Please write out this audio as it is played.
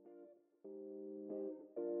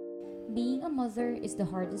Being a mother is the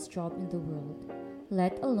hardest job in the world,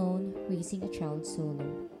 let alone raising a child solo.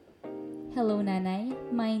 Hello, Nanay.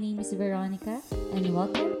 My name is Veronica, and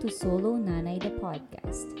welcome to Solo Nanay, the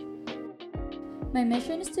podcast. My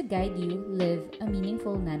mission is to guide you live a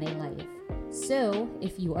meaningful Nanay life. So,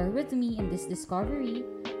 if you are with me in this discovery,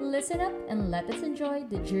 listen up and let us enjoy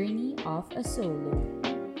the journey of a solo.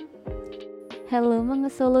 Hello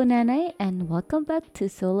mga Solo Nanay, and welcome back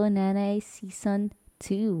to Solo Nanay Season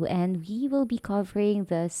 2. And we will be covering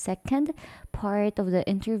the second part of the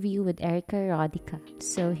interview with Erica Rodica.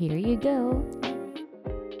 So here you go.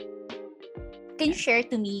 Can you share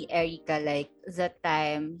to me, Erica, like the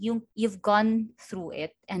time you've gone through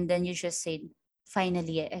it and then you just said,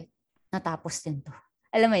 finally, natapos din to.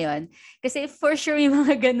 Alam mo yon? Kasi for sure may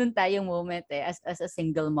mga ganun tayong moment as a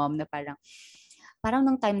single mom na parang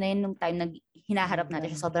nung time na yun, nung time na hinaharap natin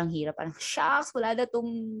siya, sobrang hirap. Parang, shucks,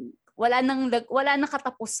 wala nang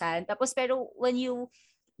katapusan. Tapos, pero when you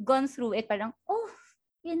gone through it, parang, oh,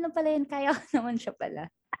 yun na pala yun, kaya naman siya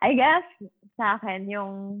pala. I guess, sa akin,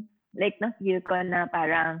 yung, like, na-feel ko na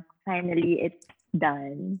parang, finally, it's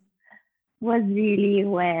done, was really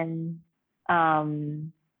when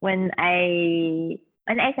I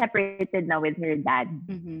separated na with her dad.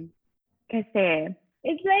 Mm-hmm. Kasi,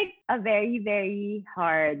 it's like a very, very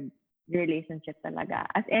hard relationship talaga.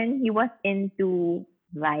 As in, he was into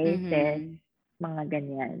vices, mga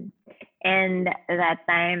ganyan. And that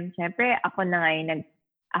time, syempre, ako na yung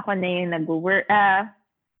nag-work.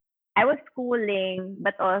 I was schooling,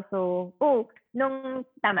 but also, nung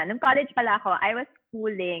college pala ako, I was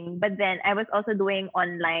schooling, but then I was also doing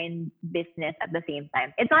online business at the same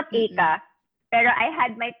time. It's not ACA, pero I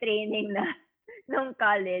had my training na nung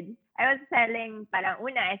college. I was selling, parang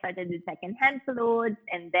una, I started with second-hand clothes,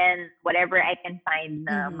 and then whatever I can find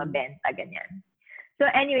na mabenta, ganyan. So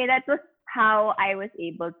anyway, that was how I was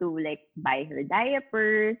able to like buy her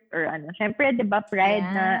diapers or ano. Syempre, di ba, pride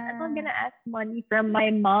na, I'm gonna ask money from my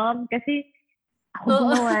mom kasi ako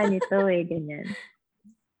gumawa nito ganyan.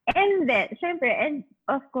 And then, syempre, and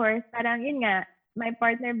of course, parang yun nga, my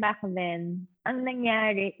partner back then, ang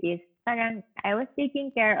nangyari is, parang I was taking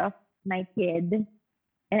care of my kid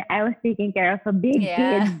and I was taking care of a big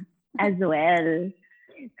kid as well.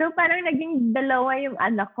 So parang naging dalawa yung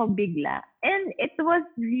anak ko bigla. And it was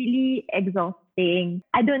really exhausting.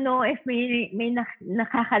 I don't know if may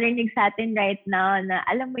nakakarinig sa atin right now na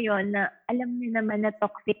alam mo yon, na alam niyo naman na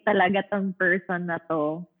toxic talaga tong person na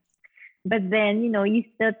to. But then, you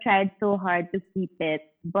still tried so hard to keep it.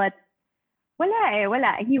 But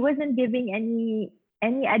wala. He wasn't giving any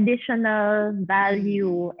additional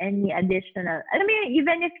value, any additional, alam mo yun,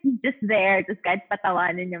 even if he's just there, just kahit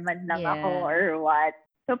patawanan niya man lang ako or what.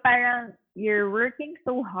 So parang, you're working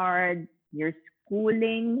so hard, you're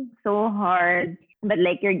schooling so hard, but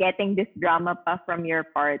like you're getting this drama pa from your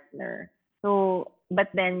partner. So, but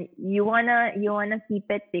then you wanna keep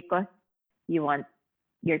it because you want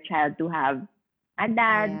your child to have a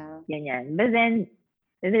dad, ganyan. But then,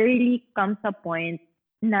 there really comes a point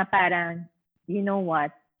na parang, you know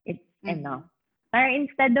what, it's enough. Parang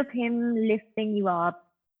instead of him lifting you up,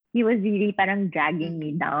 he was really parang dragging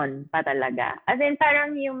me down pa talaga. As in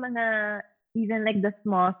parang yung mga, even like the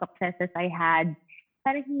small successes I had,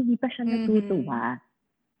 parang hindi pa siya natutuwa.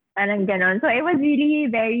 Parang ganon. So it was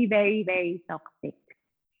really very, very, very toxic.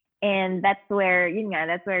 And that's where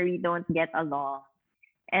we don't get along.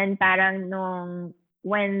 And parang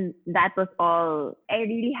when that was all, I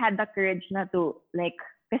really had the courage na to like,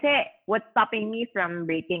 kasi what's stopping me from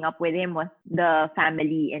breaking up with him was the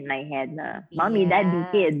family in my head na mommy, daddy,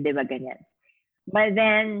 kid, di ba ganyan. But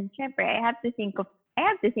then, syempre, I have to think of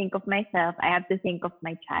myself. I have to think of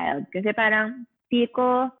my child. Kasi parang,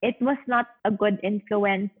 ko, it was not a good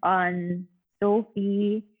influence on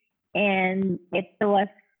Sophie, and it was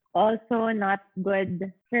also not good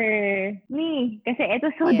for me. Kasi it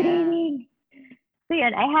was so draining. So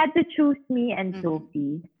yun, I had to choose me and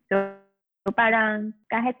Sophie. So parang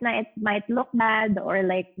kahit na it might look bad or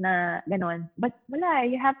like na ganon, but wala,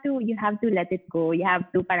 you have to let it go. You have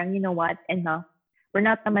to parang, you know what, enough. We're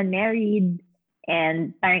not naman married,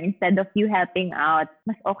 and parang instead of you helping out,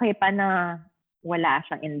 mas okay pa na wala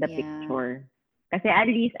siya in the picture. Kasi at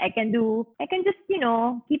least I can just,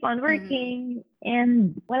 keep on working,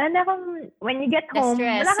 and wala na akong, when you get home,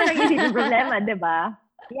 wala ka nang isipin problema, diba?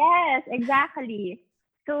 Yes, exactly.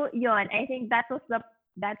 So yun, I think that was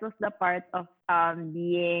the part of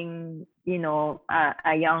being,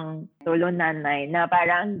 a young solo nanay na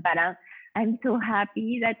parang I'm so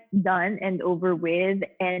happy that's done and over with,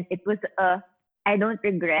 and it was I don't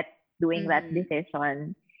regret doing that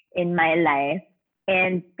decision in my life,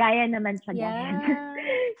 and kaya naman siya gawin.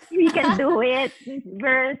 We can do it.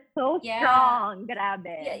 We're so Yeah. strong.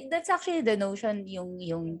 Grabe. Yeah, that's actually the notion,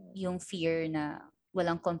 yung fear na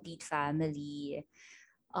walang complete family.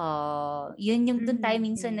 Yun yung dun tayo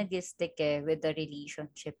minsan nag-stick with the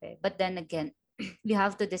relationship But then again, you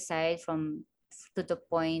have to decide to the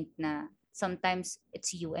point na sometimes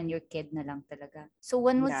it's you and your kid na lang talaga. So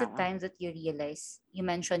when was the time that you realize, you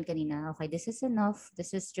mentioned kanina, okay, this is enough.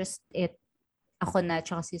 This is just it. Ako na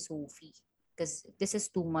tsaka si Sophie. Because this is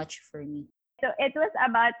too much for me. So it was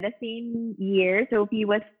about the same year. Sophie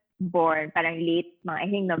was born, parang late, I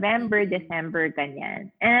think November, December,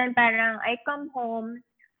 ganyan. And parang I come home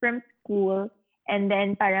from school, and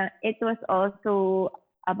then parang it was also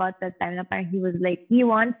about the time na parang he was like, he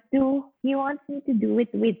wants me to do it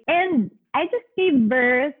with, and I just gave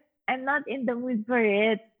birth. I'm not in the mood for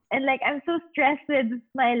it. And like, I'm so stressed with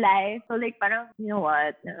my life. So like, parang, you know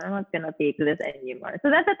what? I'm not gonna take this anymore.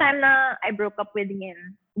 So that's the time na I broke up with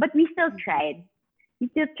him. But we still tried.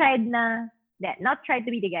 We still tried na, not tried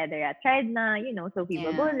to be together. Tried na, Sophie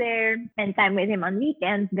will go there, spend time with him on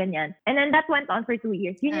weekends, ganyan. And then that went on for 2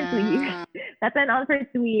 years. Yun yung 2 years. That went on for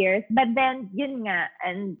 2 years. But then, yun nga,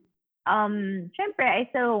 and syempre,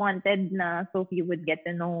 I still wanted na Sophie would get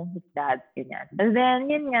to know his dad, ganyan. But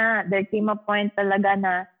then, yun nga, there came a point talaga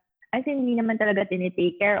na, as in, hindi naman talaga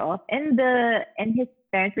tinitake care of. And his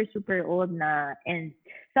parents were super old na. And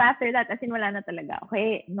so after that, as in, wala na talaga.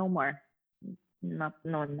 Okay, no more. No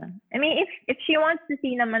na. I mean, if she wants to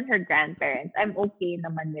see naman her grandparents, I'm okay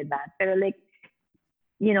naman with that. Pero like,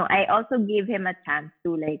 I also gave him a chance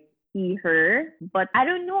to like see her. But I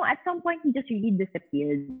don't know, at some point, he just really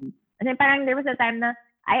disappeared. And then parang there was a time na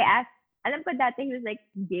I asked, alam ko dati he was like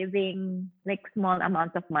giving like small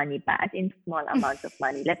amounts of money pa. As in small amounts of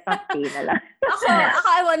money. Let's not say na lang. Ako,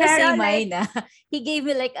 I wanna say mine He gave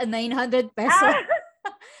me like a 900 peso.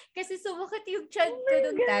 Kasi sumakit yung chan ko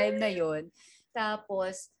nung time na yun.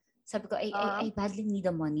 Tapos, sabi ko, I badly need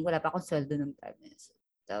the money. Wala pa akong sweldo nung time.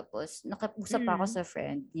 Tapos, nakapusap ako sa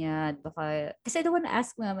friend niya. Baka, kasi I don't wanna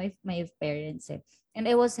ask my parents And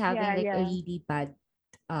I was having a really bad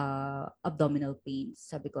abdominal pains.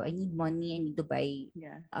 Sabi ko, I need money. I need to buy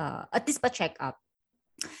at least pa check up.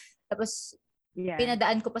 Tapos,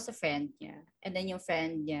 pinadaan ko pa sa friend niya. And then yung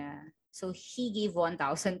friend niya, so he gave 1,000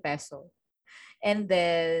 peso. And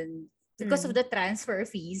then, because of the transfer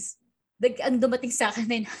fees, ang dumating sa akin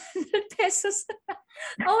 900 pesos.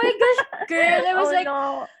 Oh my gosh, girl. I was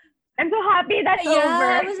no. I'm so happy that's over.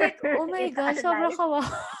 I was like, oh my gosh, sobrang kawawa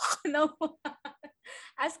ko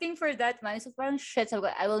asking for that man. So parang shit, so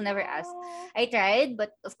I will never ask. I tried,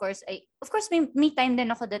 but of course may time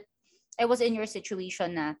din ako that I was in your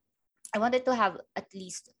situation na I wanted to have at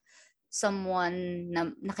least someone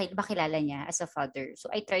na makilala niya as a father.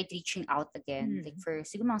 So I tried reaching out again, like for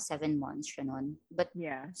siguro mga 7 months siya nun. But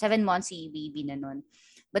 7 months si baby na nun.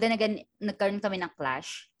 But then again, nagkaroon kami ng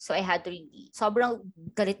clash. So I had to really, sobrang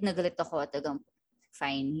galit na galit ako at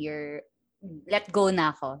fine, let go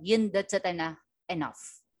na ako. That's the time na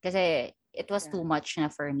enough. Kasi it was too much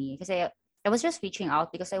na for me. Kasi I was just reaching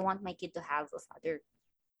out because I want my kid to have a father.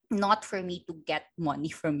 Not for me to get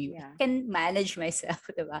money from you. I can manage myself,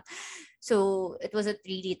 diba? So it was a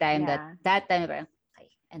really time that time parang,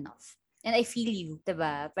 okay, enough. And I feel you,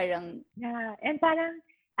 diba? Parang, and parang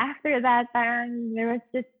after that, parang there was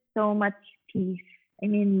just so much peace.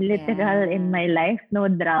 I mean, literal in my life,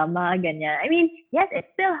 no drama, ganyan. I mean, yes,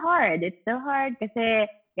 it's still hard. It's still hard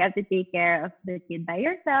kasi you have to take care of the kid by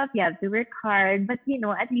yourself. You have to work hard. But,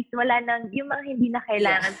 at least wala nang, yung mga hindi na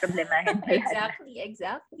kailangan problemahin.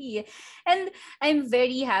 Exactly. And I'm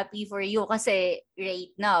very happy for you kasi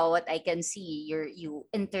right now, what I can see, you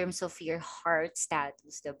in terms of your heart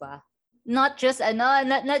status, diba? Not just not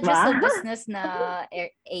just a business na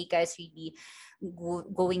Eka is really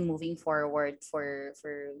moving forward for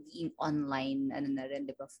being online, na rin,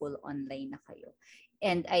 diba? Full online na kayo.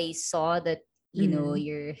 And I saw that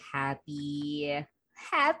you're happy. And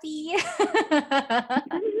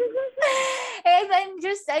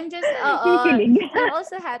I'm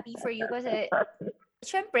also happy for you kasi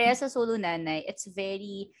syempre as a solo nanay, it's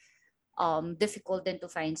very difficult then to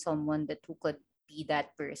find someone who could be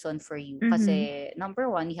that person for you. Kasi number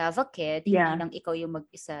one, you have a kid, hindi lang ikaw yung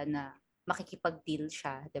mag-isa na makikipag-deal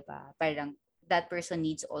siya, 'di ba? Parang that person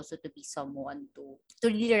needs also to be someone to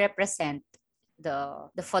really represent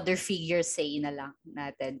the father figure, say na lang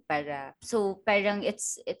natin, para so parang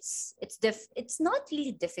it's not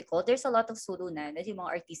really difficult. There's a lot of solo nanay, yung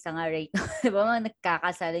mga artista nga right now, diba, mga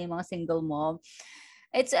nagkakasala, yung mga single mom.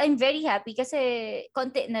 I'm very happy kasi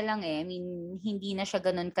konti na lang I mean, hindi na siya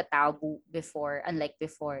ganun katabu before, unlike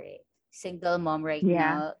before single mom right Yeah.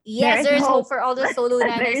 now. There Yes, is there's hope hope. for all the solo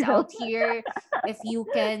There nannies is hope. out here. If you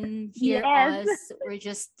can hear Yes. us, we're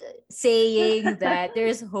just saying that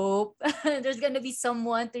there's hope. There's gonna be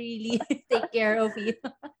someone to really take care of you.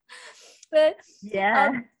 But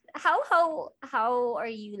Yeah. um, how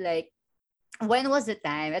are you like? When was the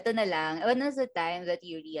time? Ito na lang. When was the time that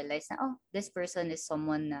you realized na, oh, this person is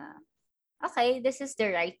someone na, okay, this is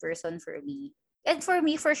the right person for me. And for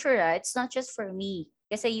me, for sure, it's not just for me.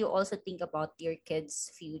 Kasi you also think about your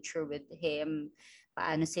kid's future with him.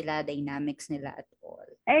 Paano sila, dynamics nila at all.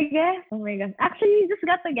 I guess. Oh my gosh. Actually, we just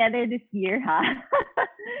got together this year, huh?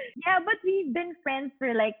 Yeah, but we've been friends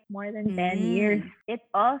for like more than 10 years. It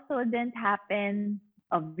also didn't happen,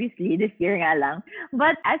 obviously, this year nga lang.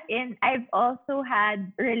 But as in, I've also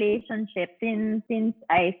had relationships since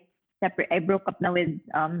I broke up na with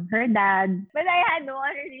her dad. But I had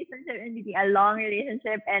one relationship and really a long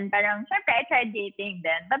relationship, and parang syempre I tried dating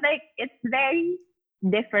then. But like it's very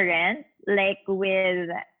different. Like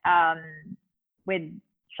with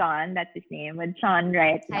Sean, that's his name, with Sean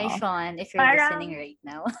right Hi, now. Sean, if you're listening right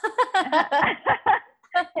now.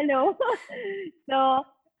 Hello. So,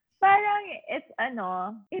 parang it's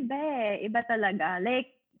iba talaga.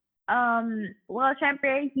 Like, well,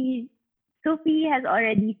 syempre, Sophie has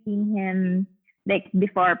already seen him like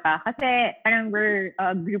before pa. Kasi parang we're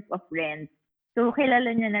a group of friends. So,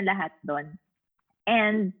 kilala niya na lahat doon.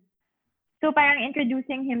 And so parang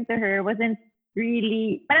introducing him to her wasn't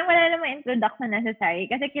really, parang wala namang introduction necessary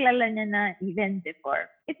kasi kilala niya na even before.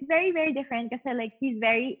 It's very, very different kasi like he's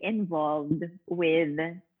very involved with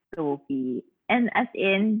Sophie. And as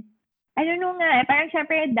in, I don't know nga, parang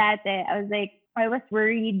syempre dati, I was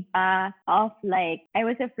worried of like, I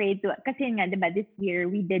was afraid to, kasi nga, diba, this year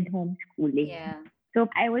we did homeschooling. Yeah. So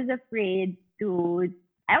I was afraid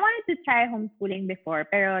I wanted to try homeschooling before,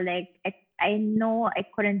 pero like, I know I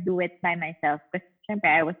couldn't do it by myself because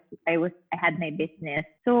I had my business.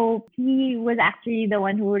 So he was actually the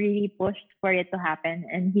one who really pushed for it to happen,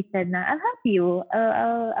 and he said, "Na I'll help you.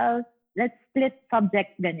 I'll let's split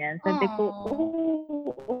subject ganyan." Sabi ko,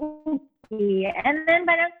 "Oh, okay." And then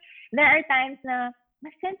parang there are times na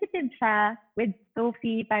mas sensitive siya with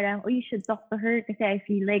Sophie. Parang, "Oh, you should talk to her kasi I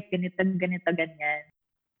feel like ganito ganyan."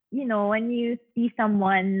 You know, when you see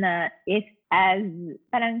someone is as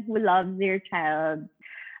parang who loves your child,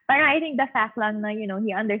 parang I think the fact lang na, you know,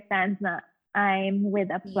 he understands na I'm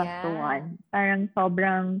with a plus one. Parang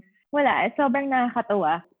sobrang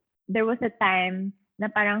nakakatawa. There was a time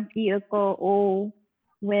na parang feel ko, oh,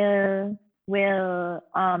 will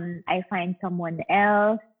I find someone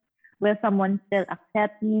else? Will someone still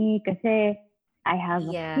accept me? Kasi I have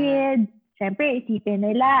a kid. Siyempre, isipin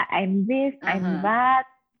nila, I'm this, I'm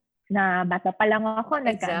that. Na bata pa lang ako,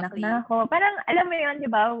 nagkaanak na ako. Parang, alam mo yun, di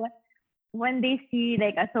ba? When they see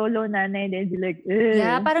like a solo nanay, they'll be like, ugh.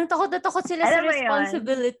 Yeah, parang takot na takot sila sa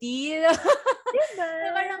responsibility. Diba?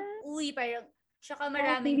 Parang, parang, tsaka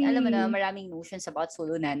alam mo na, maraming notions about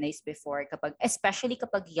solo nanays before, especially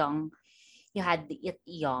kapag young, you had it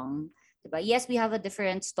young. Diba? Yes, we have a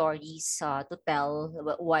different stories to tell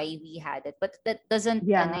why we had it, but that doesn't.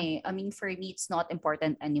 I mean, for me, it's not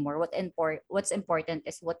important anymore. What's important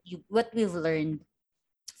is what we've learned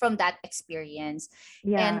from that experience,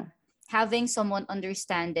 and having someone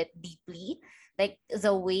understand it deeply, like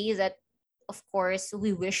the way that, of course,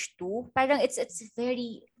 we wish to. Parang it's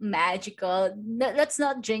very magical. Let's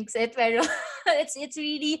not jinx it, pero it's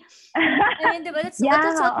really. I mean, diba? That's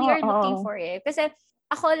what we are looking for. Kasi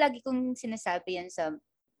ako, lagi kong sinasabi yan sa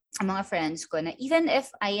mga friends ko na even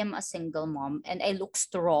if I am a single mom and I look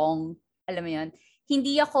strong, alam mo yun,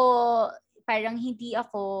 hindi ako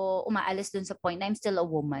umaalis dun sa point na I'm still a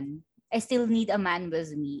woman. I still need a man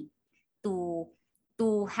with me to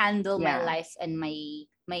handle my life and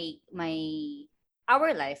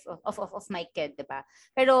our life of my kid, diba?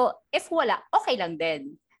 Pero if wala, okay lang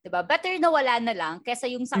din. Diba? Better na wala na lang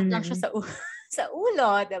kesa yung sakit lang siya sa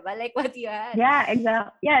ulo, diba? Like what you had. Yeah,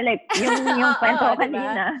 exactly. Yeah, like yung kwento ko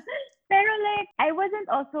kanina. Pero like, I wasn't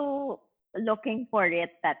also looking for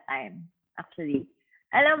it that time, actually.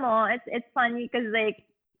 Alam mo, it's funny because like,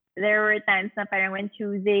 there were times na parang when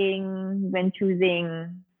choosing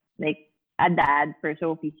like a dad for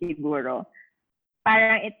Sophie siguro,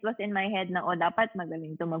 parang it was in my head na, dapat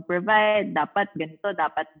magaling to mag-provide, dapat ganito,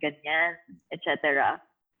 dapat ganyan, etc.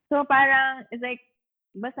 So parang, it's like,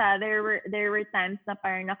 basta there were times na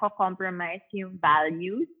parang nako-compromise yung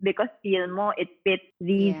values because feel mo it fits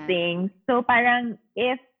these things. So parang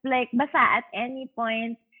if like basta at any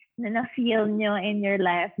point na na-feel nyo in your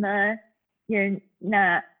life na you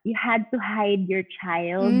had to hide your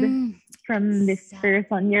child from this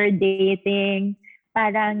person you're dating,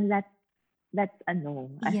 parang that's a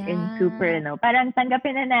no. As in, super Yeah. no. Parang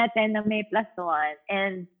tanggapin na natin na may plus one.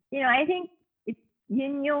 And, I think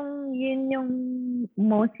yun yung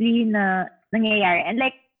mostly na nangyayari. And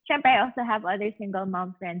like, syempre, I also have other single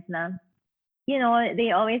mom friends na,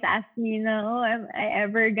 they always ask me na, oh, am I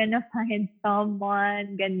ever gonna find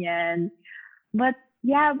someone, ganyan. But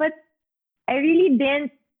I really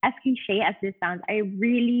didn't, as cliche as this sounds, I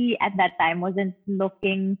really at that time wasn't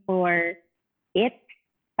looking for it.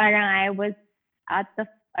 Parang I was out of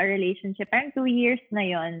a relationship. Parang 2 years na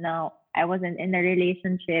yon now. I wasn't in a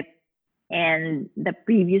relationship. And the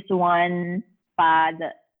previous one, I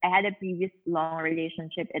had a previous long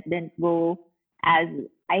relationship. It didn't go as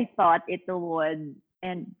I thought it would.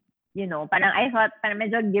 And, parang I thought, parang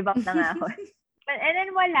medyo give up na nga ako. And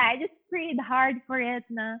then wala, I just prayed hard for it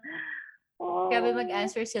na, Grabe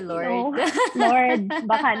mag-answer si Lord. Lord,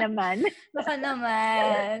 baka naman. Baka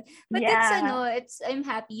naman. But Yeah. I'm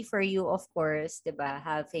happy for you, of course, 'di ba?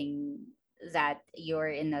 Having that you're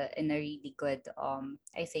in a really good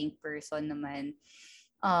I think person naman.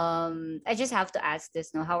 I just have to ask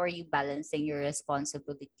this, no, how are you balancing your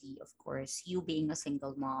responsibility, of course, you being a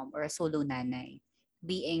single mom or a solo nanay,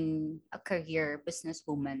 being a career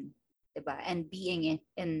businesswoman, 'di ba? And being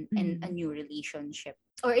in a new relationship.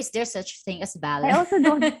 Or is there such thing as balance? I also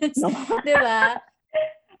don't know. 'Di ba?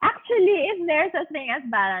 Actually, is there such thing as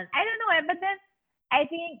balance? I don't know, but then I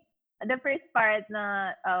think the first part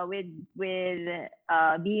na with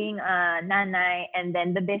being a nanay and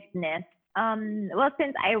then the business. Well,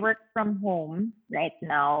 since I work from home right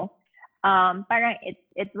now, parang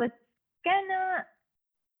it was kinda,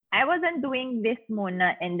 I wasn't doing this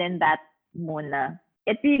muna and then that muna.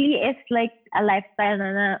 It really is like a lifestyle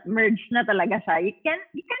na merge na talaga siya. You kind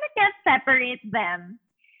of can't separate them.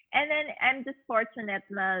 And then I'm just fortunate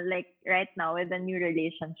na like right now with a new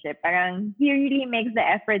relationship, parang he really makes the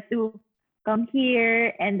effort to come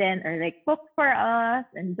here and then or like cook for us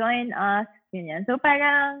and join us. Ganyan. So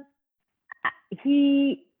parang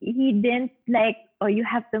he didn't like, oh, you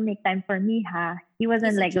have to make time for me, ha? He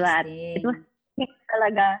wasn't He's like that. It was adjusting. him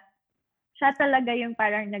talaga. Siya talaga yung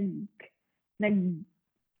parang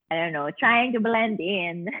I don't know, trying to blend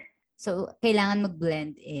in. So, kailangan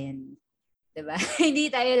mag-blend in. 'Di ba?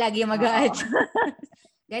 Hindi tayo lagi Oo. mag-adjust.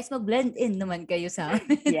 Guys, mag-blend in naman kayo sa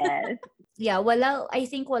amin. Yes. Yeah, I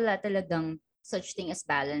think wala talagang such thing as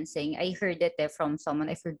balancing. I heard it from someone,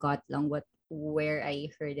 I forgot lang where I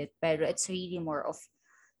heard it. Pero it's really more of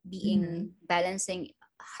being balancing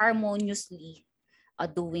harmoniously,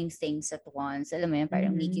 doing things at once. Alam mo yun,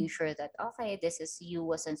 parang making sure that, okay, this is you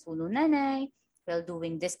as a solo nanay, while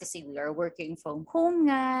doing this kasi we are working from home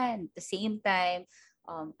nga, and at the same time,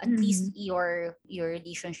 at least your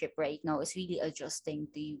relationship right now is really adjusting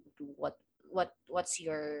to you, to what's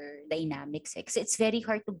your dynamics. Kasi it's very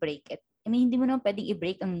hard to break it. I mean, hindi mo naman pwedeng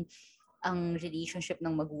i-break ang relationship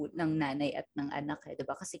ng nanay at ng anak, eh, 'di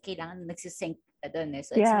ba? Kasi kailangan nagsisync na doon, eh.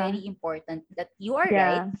 So it's very important that you are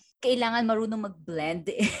right. Kailangan marunong mag-blend.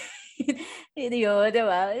 Yun, 'di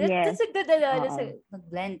ba? Yes. That's a good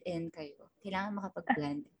mag-blend in kayo. Kailangan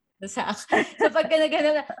makapag-blend. So pagka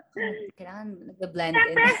nagano na, kailangan nag-blend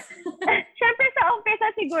in. Siyempre sa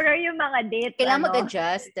umpisa siguro yung mga dates. Kailangan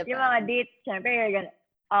mag-adjust, diba? Yung mga dates, siyempre you're gonna,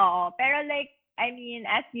 oo. Pero like, I mean,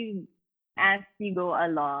 as you go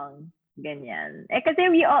along, ganyan. Eh,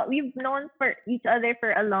 kasi we've known for each other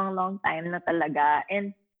for a long, long time na talaga.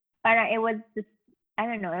 And parang it was just, I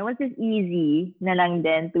don't know, it was just easy na lang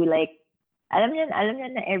din to like, alam niya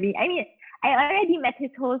na I mean, I already met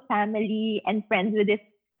his whole family and friends with his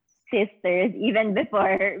sisters even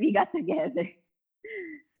before we got together.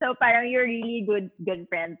 So parang you're really good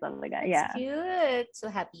friends talaga. That's cute. So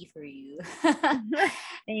happy for you.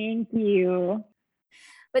 Thank you.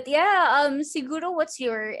 But yeah, siguro what's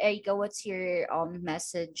your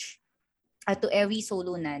message to every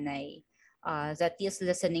solo nanay that is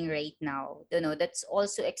listening right now, that's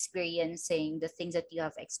also experiencing the things that you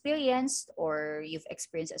have experienced or you've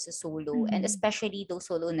experienced as a solo, and especially those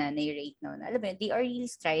solo nanay right now, alam mo, they are really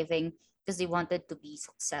striving because they wanted to be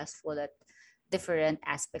successful at different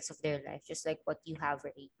aspects of their life, just like what you have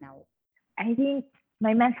right now. I think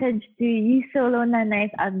my message to you solo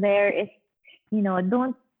nanays out there is,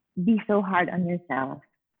 don't be so hard on yourself.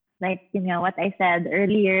 Like, what I said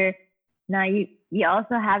earlier, na you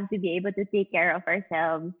also have to be able to take care of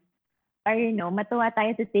ourselves. Or, matuwa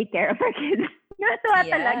tayo to take care of our kids. Matuwa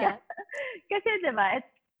talaga. Kasi, diba,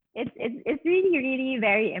 it's really, really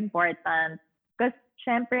very important. Because,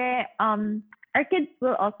 syempre, our kids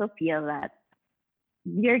will also feel that.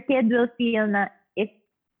 Your kid will feel na if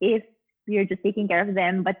you're just taking care of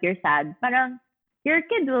them, but you're sad, parang your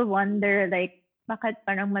kid will wonder, like, bakit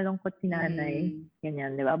parang malungkot si nanay? Mm.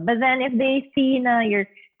 Ganyan, di ba? But then if they see na you're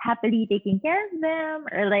happily taking care of them,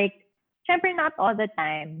 or like, syempre not all the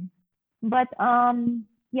time. But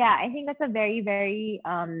yeah, I think that's a very, very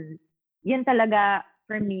yun talaga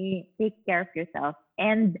for me, take care of yourself.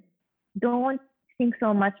 And don't think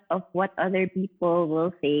so much of what other people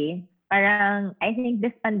will say. Parang, I think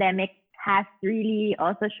this pandemic has really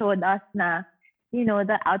also showed us na,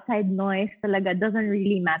 the outside noise talaga doesn't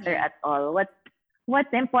really matter Yeah. at all.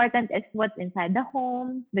 What's important is what's inside the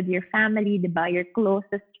home, with your family, diba? Your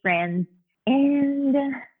closest friends. And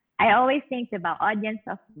I always think about audience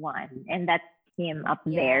of one, and that's him up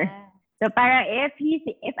there. Yeah. So parang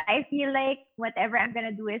if I feel like whatever I'm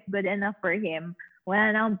gonna do is good enough for him,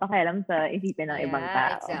 wala na akong pakialam sa isipin ng ibang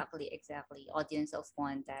Yeah, tao. exactly. Audience of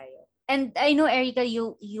one tayo. And I know, Erica,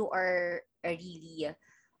 you are a really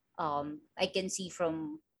I can see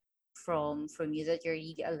from you that you're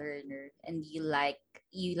really a learner and you like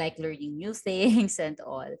learning new things and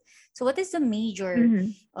all. So what is the major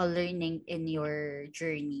Mhm. learning in your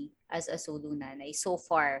journey as a solo nanay so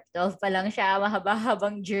far? 12 pa lang siya,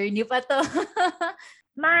 mahaba-habang journey pa to.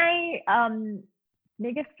 My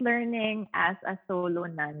biggest learning as a solo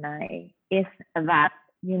nanay is that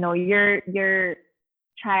your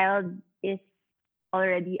child is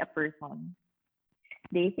already a person.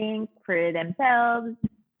 They think for themselves,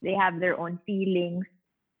 they have their own feelings.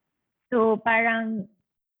 So parang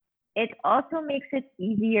it also makes it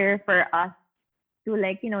easier for us to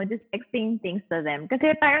just explain things to them. Because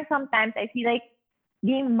parang sometimes I feel like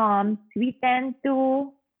being moms, we tend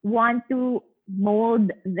to want to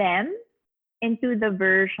mold them into the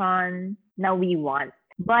version that we want.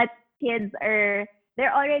 But kids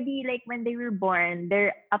they're already like when they were born,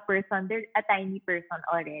 they're a person, they're a tiny person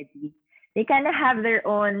already. They kind of have their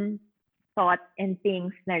own thoughts and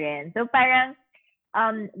things na rin. So parang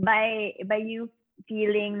by you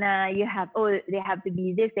feeling na they have to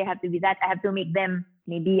be this, they have to be that, I have to make them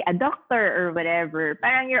maybe a doctor or whatever.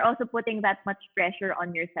 Parang you're also putting that much pressure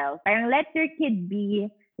on yourself. Parang let your kid be,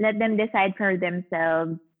 let them decide for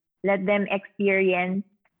themselves, let them experience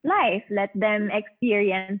life, let them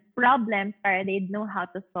experience problems para they know how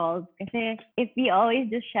to solve. Kasi if we always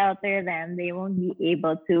just shelter them, they won't be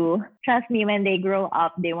able to, trust me, when they grow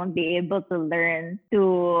up, they won't be able to learn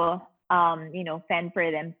to fend for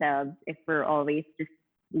themselves if we're always just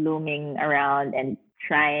looming around and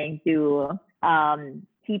trying to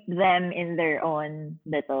keep them in their own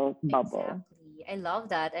little bubble. Exactly. I love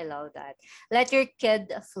that. Let your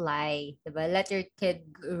kid fly, diba? Let your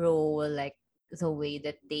kid grow like the way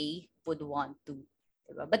that they would want to.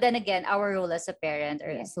 Diba? But then again, our role as a parent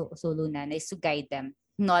or Yeah. solo nan is to guide them,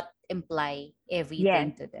 not imply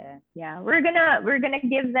everything Yes. to them. Yeah, we're gonna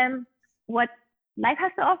give them what life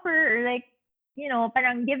has to offer, or like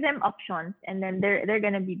parang give them options, and then they're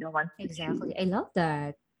gonna be the ones to Exactly. choose. I love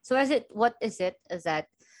that. So what is it that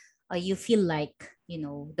you feel like,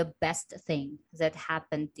 the best thing that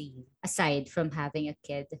happened to you aside from having a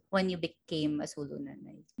kid when you became a solo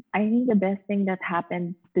nanay? I think the best thing that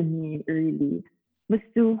happened to me really was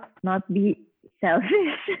to not be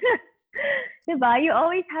selfish. Diba? You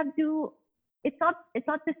always have to. It's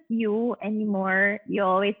not just you anymore. You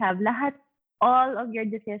always have lahat. All of your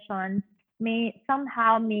decisions may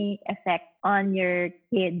affect on your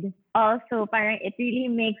kid. Also, parang it really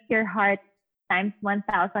makes your heart times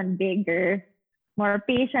 1,000 bigger, more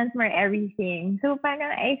patience, more everything. So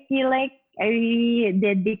parang I feel like I really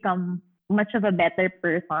did become much of a better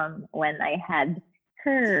person when I had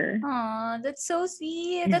her. Aw, that's so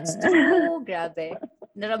sweet. That's true. Grabe.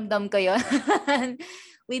 Naramdam ko yun.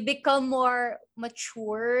 We become more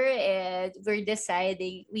mature and we're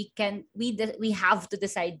deciding we have to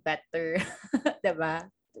decide better. Diba?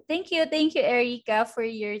 Thank you, Erica, for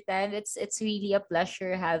your time. It's really a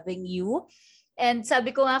pleasure having you. And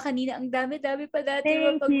sabi ko nga kanina, ang dami-dami pa natin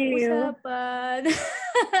Thank you. mapag-uusapan.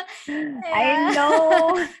 I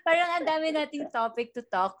know. Parang ang dami nating topic to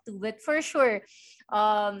talk to. But for sure,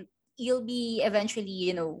 you'll be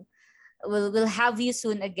eventually, we'll have you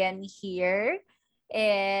soon again here.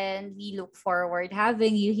 And we look forward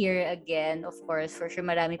having you here again. Of course, for sure,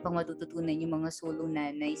 marami pang matututunan yung mga solo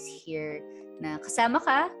nanays here na kasama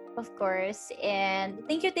ka, of course. And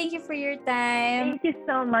thank you for your time. Thank you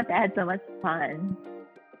so much. I had so much fun.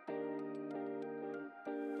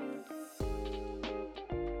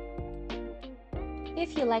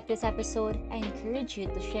 If you like this episode, I encourage you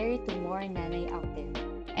to share it to more nanay out there.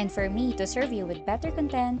 And for me to serve you with better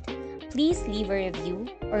content, please leave a review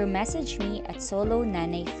or message me at Solo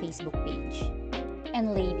Nanay Facebook page.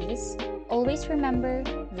 And ladies, always remember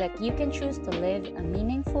that you can choose to live a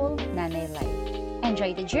meaningful nanay life.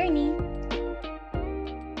 Enjoy the journey!